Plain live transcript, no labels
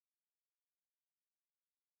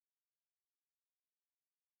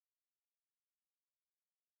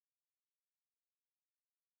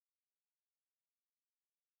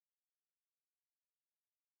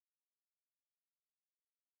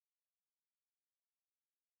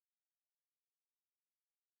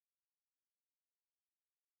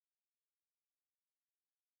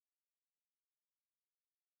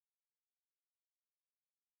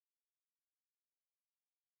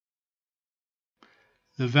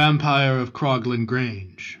The Vampire of Croglin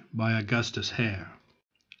Grange, by Augustus Hare.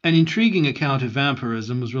 An intriguing account of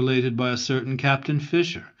vampirism was related by a certain Captain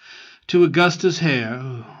Fisher to Augustus Hare,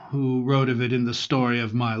 who wrote of it in the Story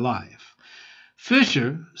of My Life.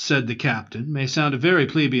 Fisher, said the captain, may sound a very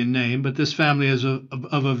plebeian name, but this family is of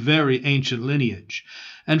a very ancient lineage,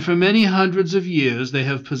 and for many hundreds of years they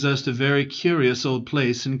have possessed a very curious old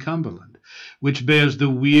place in Cumberland, which bears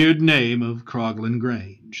the weird name of Croglin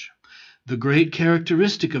Grange. The great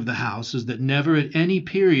characteristic of the house is that never at any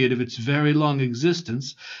period of its very long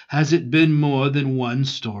existence has it been more than 1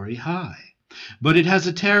 story high, but it has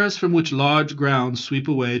a terrace from which large grounds sweep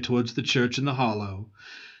away towards the church in the hollow,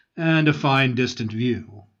 and a fine distant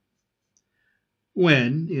view.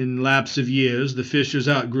 When, in lapse of years, the Fishers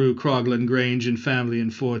outgrew Croglin Grange in family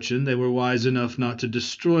and fortune, they were wise enough not to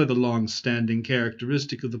destroy the long-standing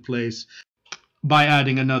characteristic of the place by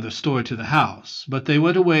adding another story to the house, but they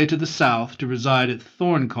went away to the south to reside at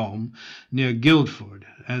Thorncombe, near Guildford,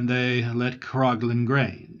 and they let Croglin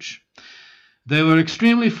Grange. They were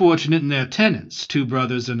extremely fortunate in their tenants, 2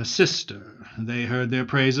 brothers and a sister. They heard their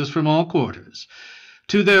praises from all quarters.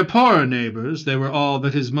 To their poorer neighbours they were all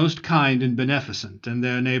that is most kind and beneficent, and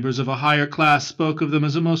their neighbours of a higher class spoke of them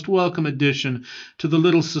as a most welcome addition to the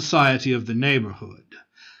little society of the neighbourhood.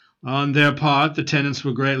 On their part, the tenants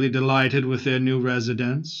were greatly delighted with their new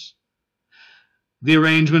residence. The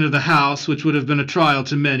arrangement of the house, which would have been a trial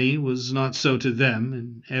to many, was not so to them.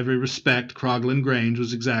 In every respect, Croglin Grange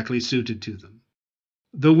was exactly suited to them.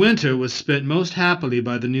 The winter was spent most happily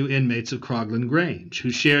by the new inmates of Croglin Grange,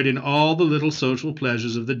 who shared in all the little social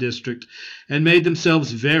pleasures of the district, and made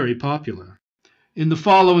themselves very popular. In the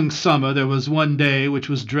following summer there was one day which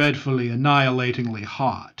was dreadfully, annihilatingly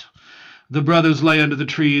hot. The brothers lay under the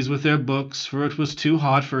trees with their books, for it was too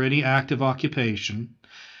hot for any active occupation.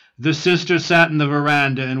 The sister sat in the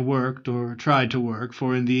veranda and worked, or tried to work,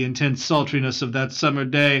 for in the intense sultriness of that summer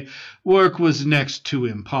day work was next to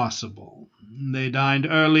impossible. They dined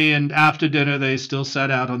early, and after dinner they still sat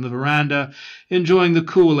out on the veranda, enjoying the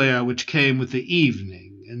cool air which came with the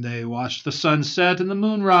evening, and they watched the sun set and the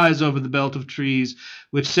moon rise over the belt of trees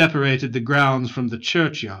which separated the grounds from the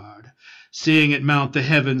churchyard, seeing it mount the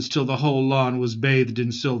heavens till the whole lawn was bathed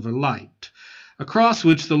in silver light, across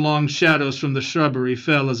which the long shadows from the shrubbery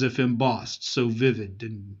fell as if embossed, so vivid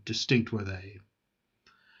and distinct were they.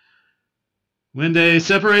 When they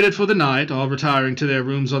separated for the night, all retiring to their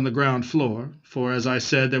rooms on the ground floor, for, as I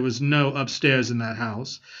said, there was no upstairs in that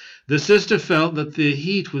house, the sister felt that the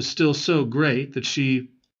heat was still so great that she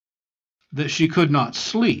could not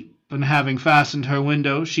sleep, and having fastened her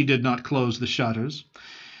window, she did not close the shutters.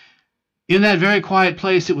 In that very quiet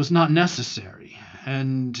place it was not necessary,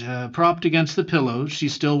 and, propped against the pillows, she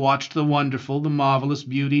still watched the wonderful, the marvelous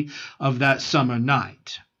beauty of that summer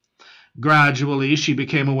night. Gradually she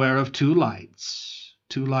became aware of 2 lights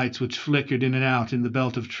which flickered in and out in the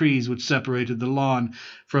belt of trees which separated the lawn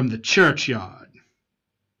from the churchyard.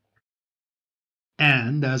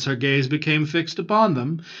 And, as her gaze became fixed upon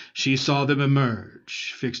them, she saw them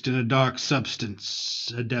emerge, fixed in a dark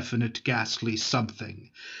substance, a definite ghastly something,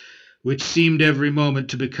 which seemed every moment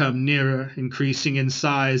to become nearer, increasing in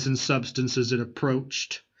size and substance as it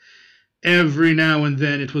approached. Every now and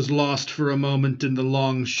then it was lost for a moment in the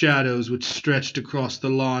long shadows which stretched across the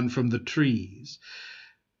lawn from the trees,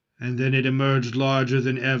 and then it emerged larger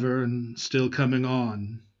than ever and still coming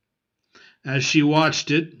on. As she watched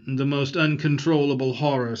it, the most uncontrollable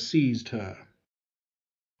horror seized her.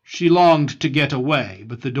 She longed to get away,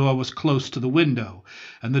 but the door was close to the window,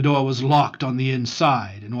 and the door was locked on the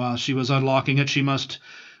inside, and while she was unlocking it she must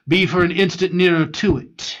be for an instant nearer to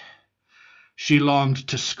it. She longed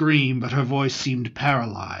to scream, but her voice seemed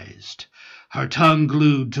paralyzed, her tongue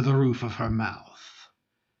glued to the roof of her mouth.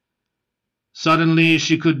 Suddenly,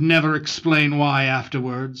 she could never explain why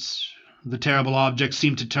afterwards, the terrible object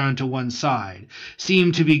seemed to turn to one side,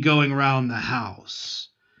 seemed to be going round the house,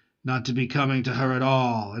 not to be coming to her at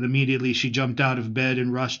all, and immediately she jumped out of bed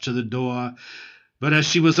and rushed to the door. But as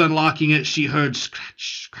she was unlocking it, she heard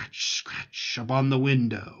scratch, scratch, scratch upon the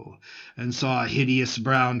window, and saw a hideous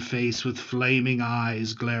brown face with flaming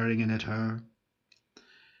eyes glaring in at her.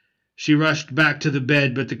 She rushed back to the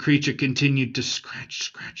bed, but the creature continued to scratch,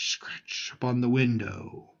 scratch, scratch upon the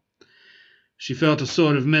window. She felt a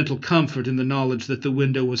sort of mental comfort in the knowledge that the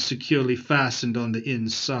window was securely fastened on the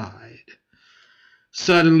inside.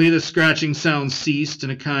 Suddenly the scratching sound ceased,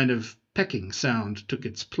 and a kind of pecking sound took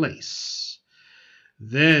its place.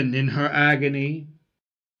 Then in her agony,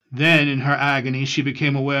 she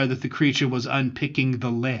became aware that the creature was unpicking the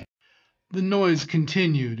lead. The noise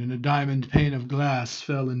continued, and a diamond pane of glass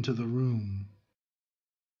fell into the room.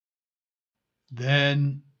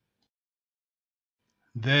 Then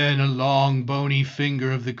a long bony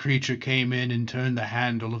finger of the creature came in and turned the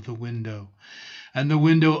handle of the window, and the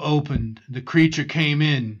window opened, and the creature came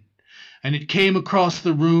in, and it came across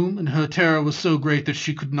the room, and her terror was so great that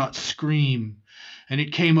she could not scream, and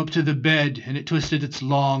it came up to the bed, and it twisted its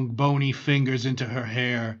long bony fingers into her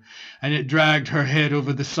hair, and it dragged her head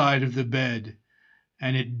over the side of the bed,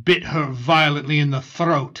 and it bit her violently in the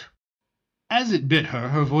throat. As it bit her,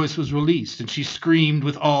 her voice was released, and she screamed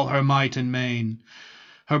with all her might and main.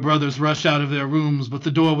 Her brothers rushed out of their rooms, but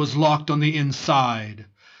the door was locked on the inside.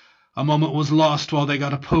 A moment was lost while they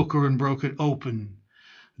got a poker and broke it open.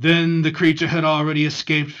 Then the creature had already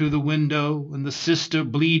escaped through the window, and the sister,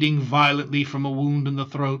 bleeding violently from a wound in the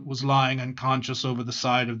throat, was lying unconscious over the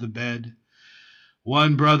side of the bed.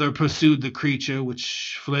 One brother pursued the creature,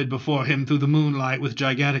 which fled before him through the moonlight with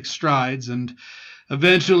gigantic strides, and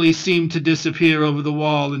eventually seemed to disappear over the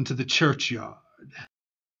wall into the churchyard.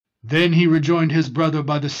 Then he rejoined his brother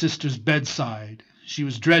by the sister's bedside. She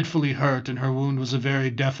was dreadfully hurt, and her wound was a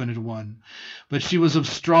very definite one. But she was of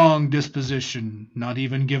strong disposition, not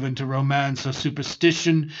even given to romance or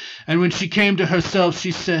superstition, and when she came to herself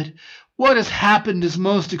she said, "What has happened is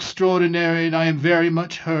most extraordinary, and I am very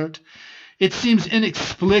much hurt. It seems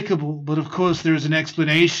inexplicable, but of course there is an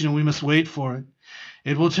explanation, and we must wait for it.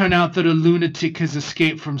 It will turn out that a lunatic has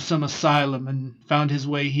escaped from some asylum and found his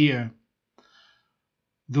way here."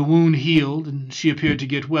 The wound healed, and she appeared to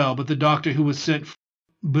get well, but the doctor who was sent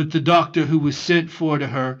for to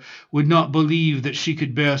her would not believe that she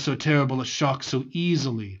could bear so terrible a shock so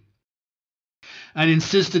easily, and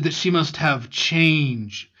insisted that she must have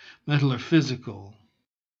change, mental or physical.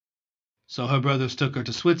 So her brothers took her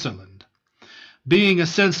to Switzerland. Being a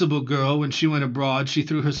sensible girl, when she went abroad, she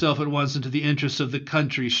threw herself at once into the interests of the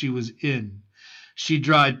country she was in. She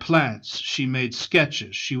dried plants, she made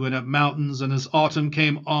sketches, she went up mountains, and as autumn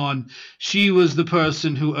came on, she was the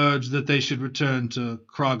person who urged that they should return to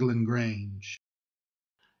Croglin Grange.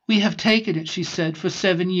 "We have taken it," she said, "for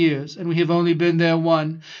 7 years, and we have only been there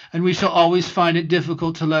 1, and we shall always find it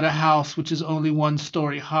difficult to let a house which is only 1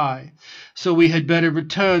 story high, so we had better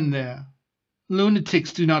return there.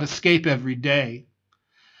 Lunatics do not escape every day."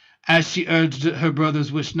 As she urged it, her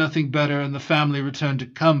brothers wished nothing better, and the family returned to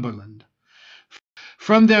Cumberland.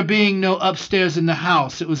 From there being no upstairs in the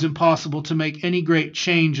house, it was impossible to make any great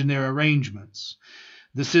change in their arrangements.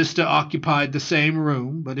 The sister occupied the same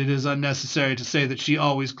room, but it is unnecessary to say that she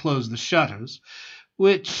always closed the shutters,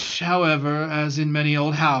 which, however, as in many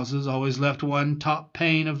old houses, always left one top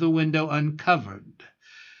pane of the window uncovered.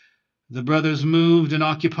 The brothers moved and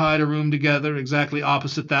occupied a room together exactly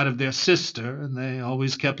opposite that of their sister, and they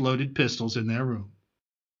always kept loaded pistols in their room.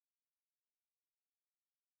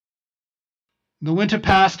 The winter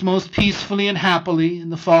passed most peacefully and happily. In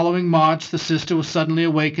the following March the sister was suddenly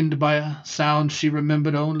awakened by a sound she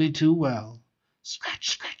remembered only too well. Scratch,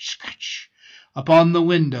 scratch, scratch, upon the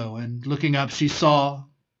window, and looking up she saw,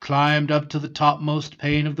 climbed up to the topmost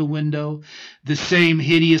pane of the window, the same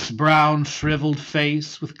hideous brown shriveled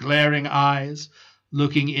face with glaring eyes,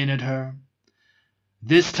 looking in at her.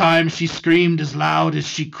 This time she screamed as loud as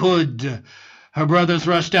she could. Her brothers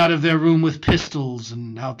rushed out of their room with pistols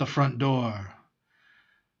and out the front door.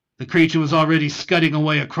 The creature was already scudding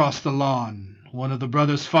away across the lawn. One of the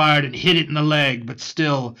brothers fired and hit it in the leg, but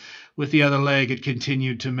still, with the other leg, it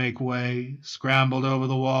continued to make way, scrambled over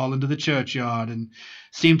the wall into the churchyard, and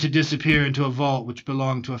seemed to disappear into a vault which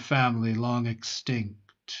belonged to a family long extinct.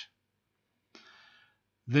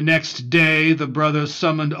 The next day the brothers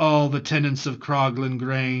summoned all the tenants of Croglin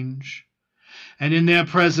Grange, and in their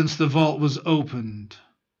presence the vault was opened.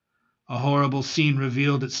 A horrible scene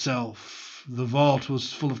revealed itself. The vault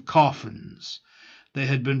was full of coffins. They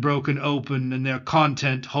had been broken open, and their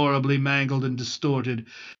content, horribly mangled and distorted,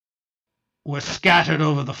 were scattered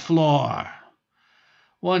over the floor.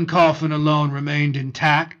 One coffin alone remained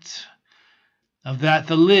intact. Of that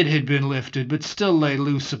the lid had been lifted, but still lay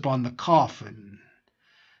loose upon the coffin.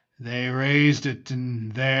 They raised it,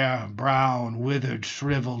 and there, brown, withered,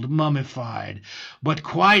 shriveled, mummified, but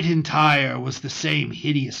quite entire, was the same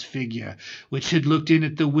hideous figure which had looked in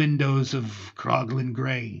at the windows of Croglin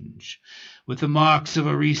Grange, with the marks of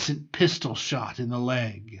a recent pistol shot in the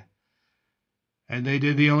leg. And they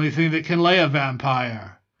did the only thing that can lay a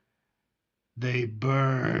vampire. They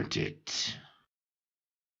burnt it.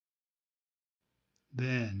 The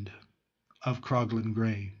end of Croglin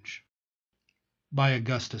Grange by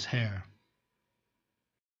Augustus Hare.